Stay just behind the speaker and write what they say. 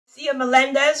Marcia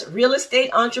Melendez, real estate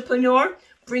entrepreneur,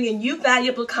 bringing you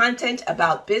valuable content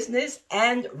about business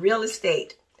and real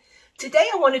estate. Today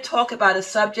I want to talk about a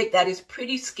subject that is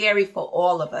pretty scary for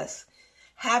all of us,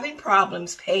 having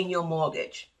problems paying your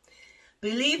mortgage.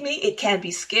 Believe me, it can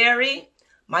be scary.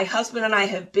 My husband and I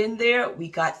have been there. We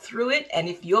got through it, and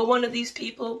if you're one of these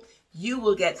people, you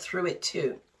will get through it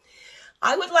too.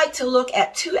 I would like to look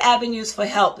at two avenues for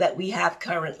help that we have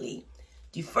currently: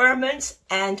 deferment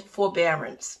and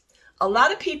forbearance. A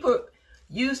lot of people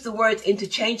use the words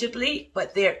interchangeably,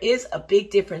 but there is a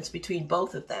big difference between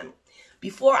both of them.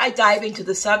 Before I dive into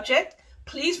the subject,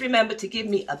 please remember to give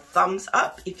me a thumbs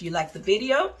up if you like the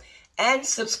video and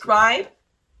subscribe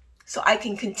so I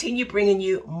can continue bringing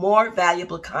you more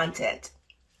valuable content.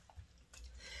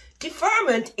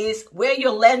 Deferment is where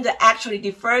your lender actually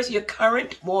defers your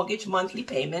current mortgage monthly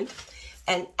payment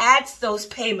and adds those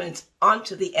payments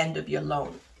onto the end of your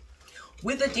loan.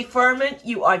 With a deferment,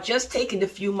 you are just taking a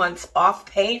few months off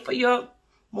paying for your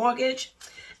mortgage,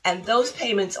 and those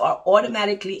payments are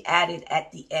automatically added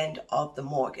at the end of the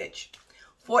mortgage.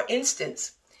 For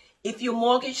instance, if your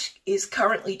mortgage is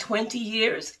currently 20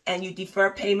 years and you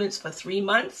defer payments for 3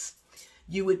 months,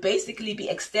 you would basically be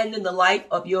extending the life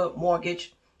of your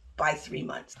mortgage by 3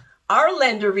 months. Our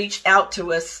lender reached out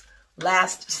to us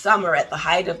last summer at the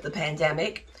height of the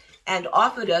pandemic and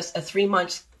offered us a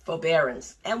 3-month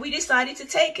forbearance, and we decided to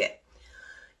take it.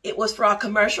 It was for our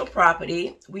commercial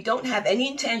property. We don't have any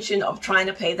intention of trying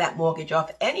to pay that mortgage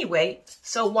off anyway,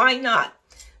 so why not?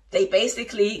 They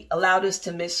basically allowed us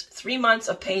to miss 3 months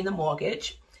of paying the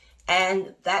mortgage,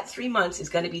 and that 3 months is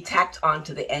going to be tacked on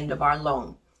to the end of our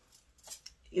loan.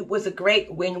 It was a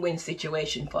great win-win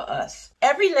situation for us.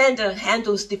 Every lender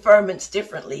handles deferments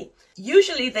differently.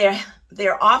 Usually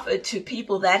they're offered to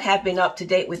people that have been up to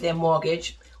date with their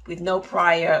mortgage with no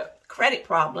prior credit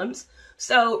problems.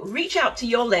 So reach out to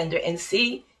your lender and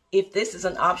see if this is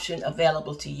an option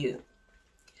available to you.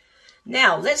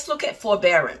 Now let's look at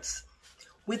forbearance.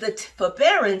 With a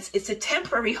forbearance, it's a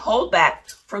temporary holdback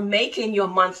from making your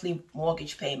monthly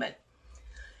mortgage payment.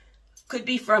 Could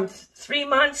be from 3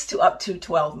 months to up to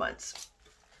 12 months.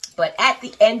 But at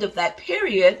the end of that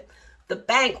period, the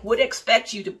bank would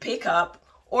expect you to pick up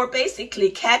or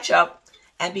basically catch up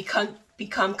and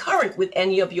become current with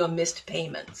any of your missed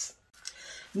payments.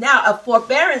 Now, a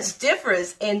forbearance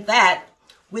differs in that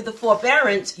with a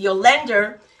forbearance, your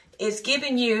lender is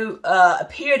giving you a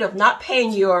period of not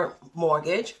paying your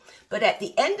mortgage, but at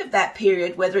the end of that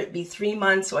period, whether it be 3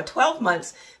 months or 12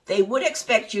 months, they would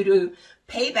expect you to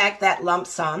pay back that lump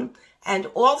sum and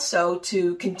also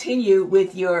to continue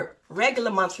with your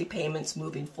regular monthly payments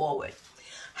moving forward.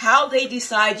 How they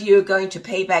decide you're going to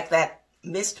pay back that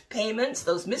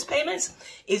those missed payments,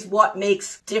 is what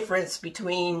makes difference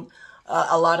between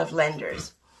a lot of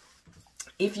lenders.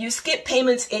 If you skip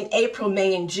payments in April,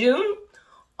 May, and June,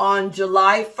 on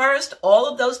July 1st, all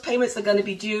of those payments are going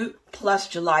to be due plus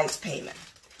July's payment.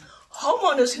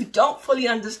 Homeowners who don't fully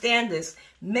understand this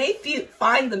may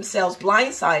find themselves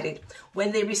blindsided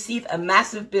when they receive a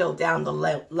massive bill down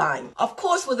the line. Of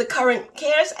course, with the current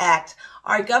CARES Act,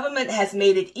 our government has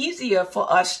made it easier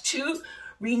for us to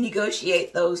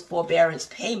renegotiate those forbearance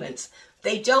payments.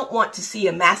 They don't want to see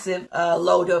a massive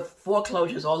load of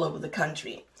foreclosures all over the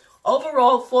country.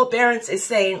 Overall, forbearance is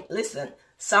saying, listen,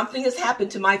 something has happened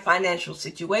to my financial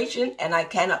situation and I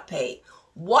cannot pay.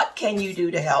 What can you do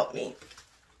to help me?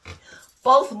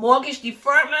 Both mortgage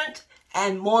deferment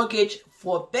and mortgage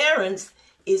forbearance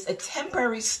is a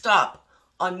temporary stop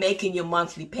on making your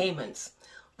monthly payments.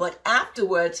 But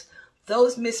afterwards,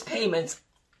 those missed payments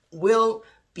will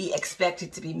be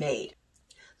expected to be made.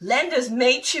 Lenders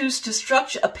may choose to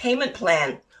structure a payment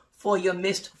plan for your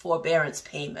missed forbearance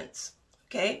payments,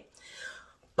 okay?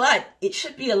 But it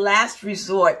should be a last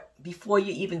resort before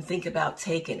you even think about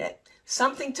taking it.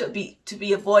 Something to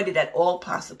be avoided at all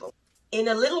possible. In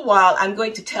a little while, I'm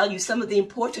going to tell you some of the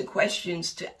important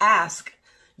questions to ask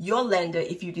your lender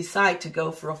if you decide to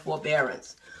go for a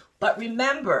forbearance. But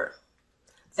remember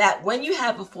that when you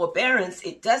have a forbearance,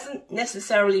 it doesn't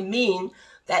necessarily mean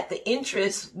that the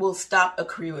interest will stop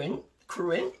accruing,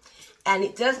 and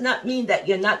it does not mean that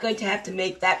you're not going to have to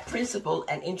make that principal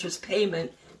and interest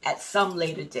payment at some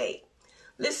later date.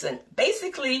 Listen,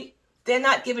 basically, they're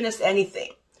not giving us anything.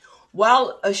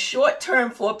 While a short-term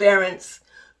forbearance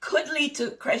could lead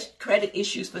to credit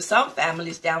issues for some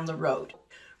families down the road.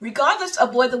 Regardless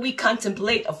of whether we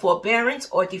contemplate a forbearance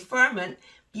or deferment,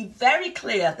 be very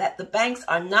clear that the banks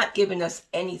are not giving us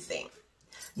anything.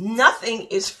 Nothing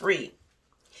is free.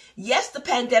 Yes, the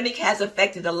pandemic has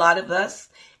affected a lot of us,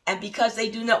 and because they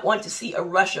do not want to see a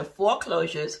rush of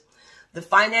foreclosures, the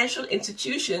financial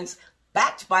institutions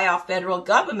backed by our federal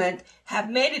government, have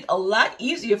made it a lot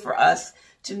easier for us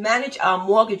to manage our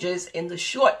mortgages in the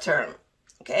short term,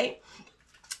 okay?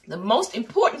 The most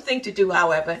important thing to do,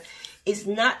 however, is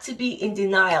not to be in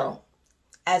denial,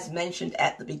 as mentioned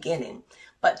at the beginning,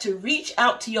 but to reach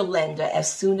out to your lender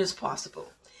as soon as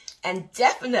possible, and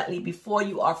definitely before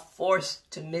you are forced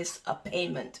to miss a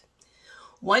payment.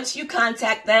 Once you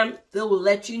contact them, they will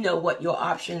let you know what your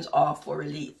options are for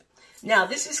relief. Now,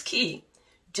 this is key.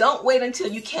 Don't wait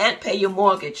until you can't pay your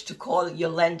mortgage to call your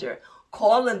lender.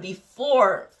 Call them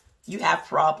before you have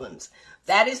problems.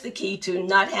 That is the key to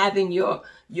not having your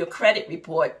credit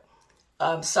report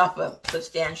suffer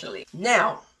substantially.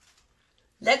 Now,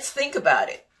 let's think about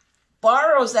it.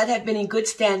 Borrowers that have been in good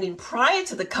standing prior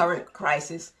to the current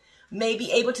crisis may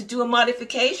be able to do a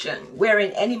modification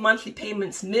wherein any monthly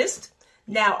payments missed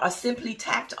now are simply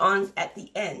tacked on at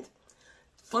the end.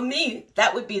 For me,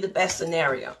 that would be the best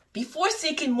scenario. Before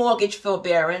seeking mortgage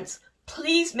forbearance,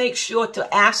 please make sure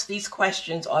to ask these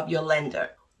questions of your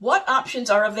lender. What options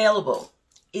are available?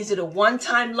 Is it a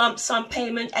one-time lump sum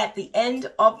payment at the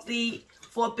end of the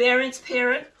forbearance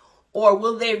period? Or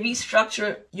will they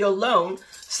restructure your loan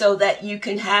so that you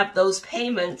can have those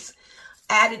payments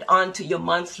added on to your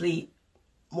monthly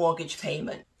mortgage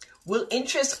payment? Will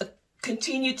interest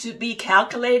continue to be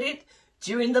calculated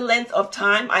during the length of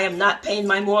time I am not paying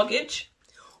my mortgage?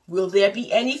 Will there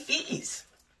be any fees?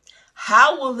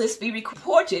 How will this be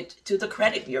reported to the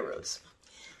credit bureaus?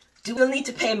 Do I need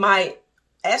to pay my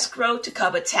escrow to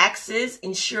cover taxes,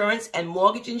 insurance, and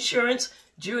mortgage insurance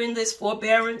during this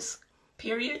forbearance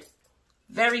period?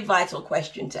 Very vital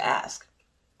question to ask.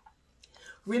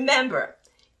 Remember,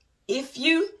 if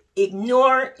you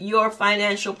ignore your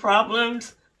financial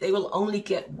problems, they will only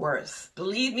get worse.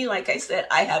 Believe me, like I said,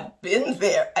 I have been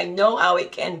there. I know how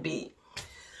it can be.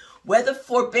 Whether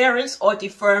forbearance or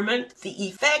deferment, the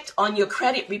effect on your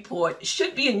credit report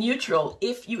should be neutral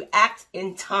if you act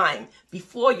in time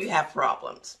before you have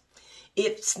problems.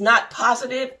 It's not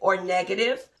positive or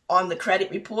negative on the credit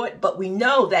report, but we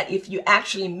know that if you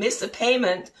actually miss a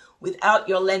payment without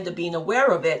your lender being aware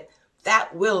of it,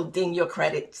 that will ding your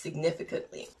credit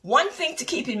significantly. One thing to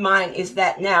keep in mind is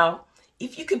that now,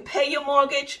 if you can pay your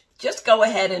mortgage, just go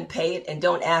ahead and pay it and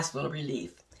don't ask for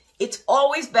relief. It's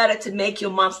always better to make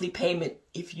your monthly payment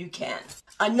if you can.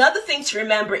 Another thing to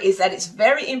remember is that it's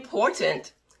very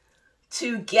important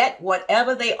to get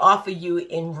whatever they offer you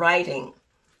in writing.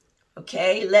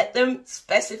 Okay, let them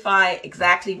specify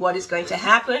exactly what is going to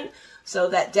happen so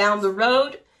that down the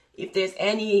road, if there's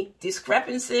any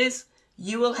discrepancies,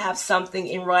 you will have something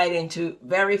in writing to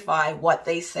verify what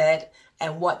they said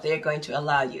and what they're going to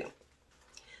allow you.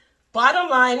 Bottom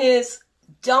line is,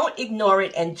 don't ignore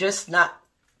it and just not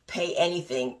pay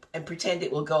anything and pretend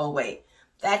it will go away.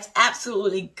 That's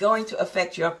absolutely going to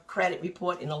affect your credit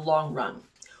report in the long run.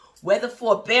 Whether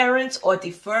forbearance or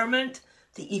deferment,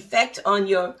 the effect on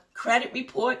your credit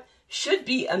report should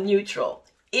be a neutral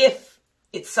if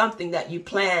it's something that you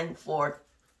plan for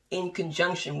in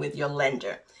conjunction with your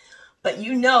lender. But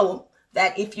you know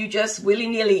that if you just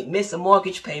willy-nilly miss a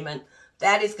mortgage payment,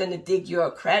 that is going to dig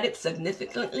your credit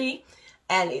significantly,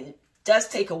 and it does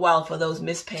take a while for those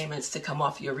missed payments to come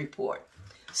off your report.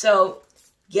 So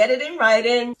get it in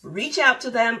writing, reach out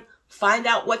to them, find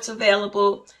out what's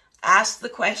available, ask the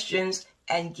questions,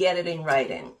 and get it in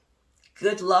writing.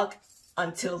 Good luck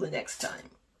until the next time.